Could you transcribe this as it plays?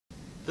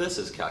This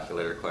is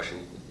calculator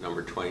question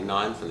number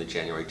 29 from the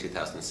January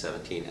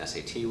 2017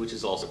 SAT, which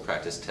is also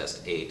practice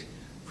test 8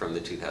 from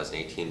the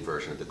 2018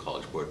 version of the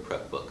College Board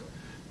prep book.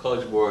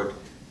 College Board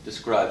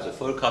describes a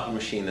photocopy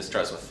machine that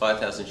starts with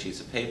 5,000 sheets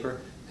of paper.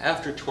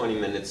 After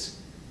 20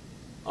 minutes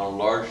on a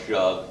large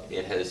job,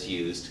 it has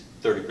used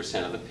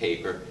 30% of the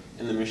paper,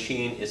 and the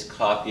machine is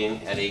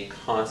copying at a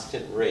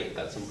constant rate.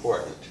 That's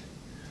important.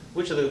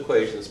 Which of the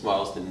equations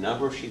models the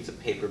number of sheets of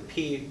paper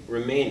P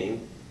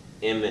remaining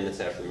in minutes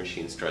after the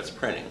machine starts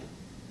printing?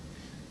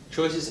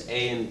 Choices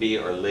A and B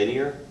are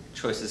linear.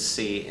 Choices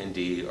C and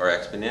D are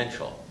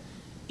exponential.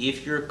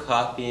 If you're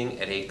copying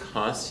at a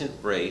constant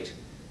rate,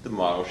 the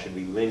model should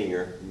be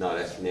linear, not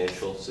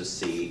exponential, so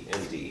C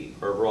and D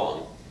are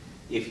wrong.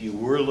 If you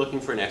were looking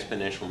for an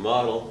exponential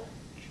model,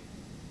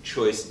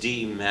 choice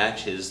D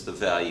matches the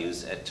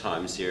values at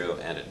time 0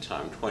 and at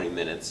time 20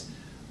 minutes,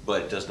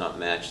 but it does not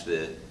match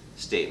the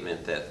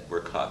statement that we're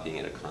copying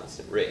at a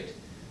constant rate.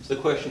 So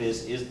the question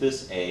is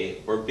this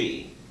A or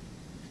B?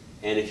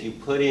 And if you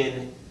put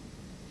in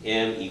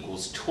M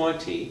equals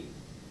 20,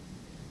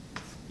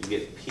 you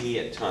get P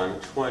at time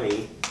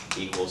 20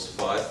 equals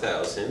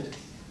 5,000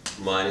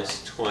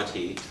 minus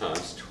 20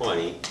 times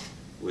 20,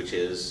 which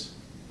is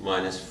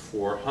minus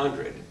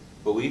 400.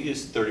 But we've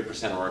used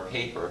 30% of our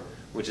paper,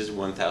 which is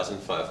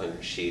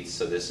 1,500 sheets,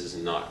 so this is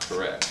not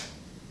correct.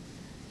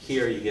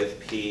 Here you get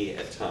P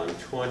at time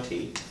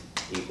 20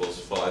 equals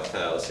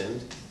 5,000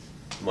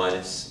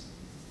 minus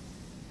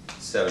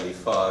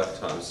 75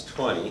 times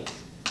 20,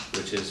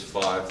 which is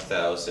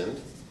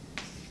 5,000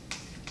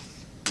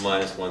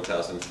 minus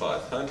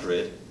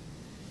 1,500,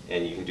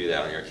 and you can do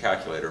that on your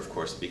calculator, of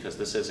course, because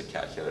this is a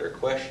calculator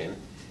question,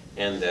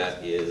 and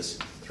that is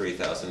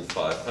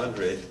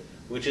 3,500,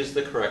 which is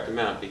the correct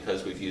amount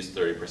because we've used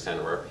 30%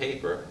 of our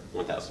paper,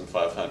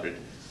 1,500,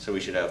 so we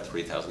should have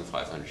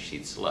 3,500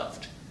 sheets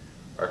left.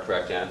 Our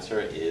correct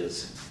answer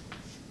is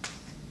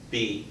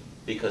B,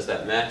 because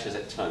that matches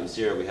at time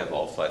 0 we have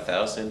all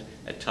 5,000,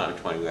 at time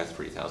 20 we have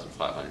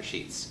 3,500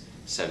 sheets,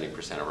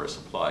 70% of our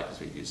supply because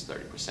we've used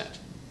 30%.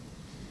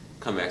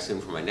 Come back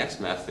soon for my next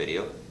math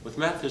video. With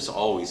math there's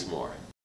always more.